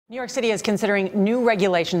New York City is considering new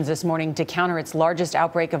regulations this morning to counter its largest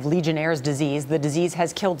outbreak of Legionnaires disease. The disease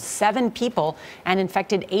has killed 7 people and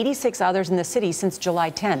infected 86 others in the city since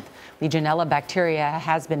July 10th. Legionella bacteria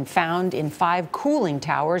has been found in 5 cooling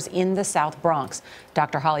towers in the South Bronx.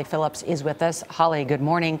 Dr. Holly Phillips is with us. Holly, good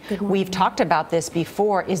morning. Good morning. We've talked about this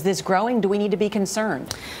before. Is this growing? Do we need to be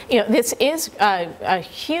concerned? You know, this is a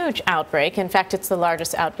huge outbreak. In fact, it's the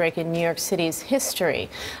largest outbreak in New York City's history.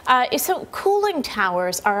 So cooling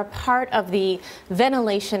towers are a part of the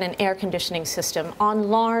ventilation and air conditioning system on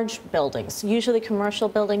large buildings, usually commercial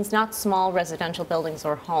buildings, not small residential buildings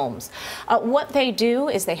or homes. What they do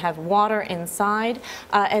is they have water inside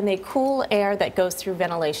and they cool air that goes through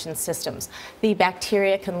ventilation systems. The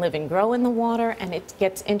bacteria can live and grow in the water, and it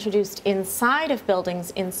gets introduced inside of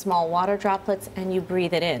buildings in small water droplets, and you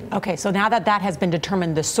breathe it in. Okay, so now that that has been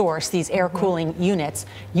determined, the source, these air cooling units,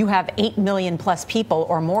 you have 8 million plus people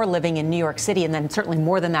or more living in New York City, and then certainly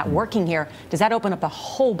more than that working here. Does that open up a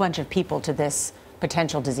whole bunch of people to this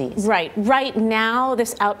potential disease? Right. Right now,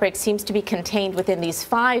 this outbreak seems to be contained within these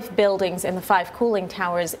 5 buildings and the 5 cooling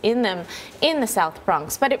towers in them in the South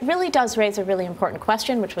Bronx. But it really does raise a really important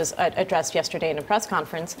question, which was addressed yesterday in a press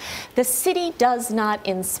conference. The city does not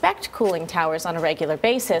inspect cooling towers on a regular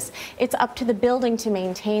basis. It's up to the building to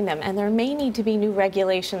maintain them, and there may need to be new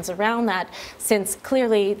regulations around that, since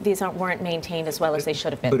clearly these weren't maintained as well as they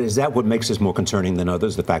should have been. But is that what makes this more concerning than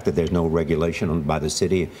others, the fact that there's no regulation by the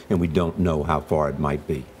city and we don't know how far it might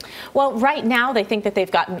be? Well, right now they think that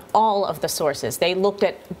they've gotten all of the sources. They looked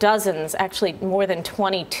at dozens, actually more than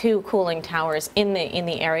 22 cooling towers in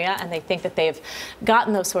the area, and they think that they've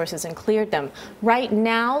gotten those sources and cleared them. Right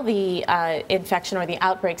now, the infection or the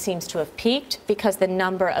outbreak seems to have peaked because the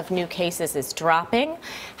number of new cases is dropping.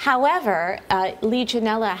 However,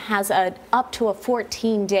 Legionella has up to a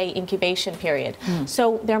 14-day incubation period.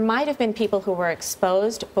 So there might have been people who were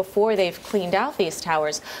exposed before they've cleaned out these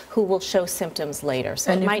towers who will show symptoms later.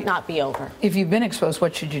 So it might not be over. If you've been exposed,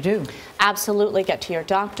 what should you do? Absolutely get to your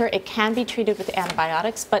doctor. It can be treated with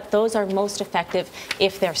antibiotics, but those are most effective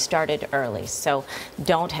if they're started early. So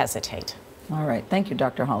don't hesitate. All right. Thank you,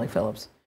 Dr. Holly Phillips.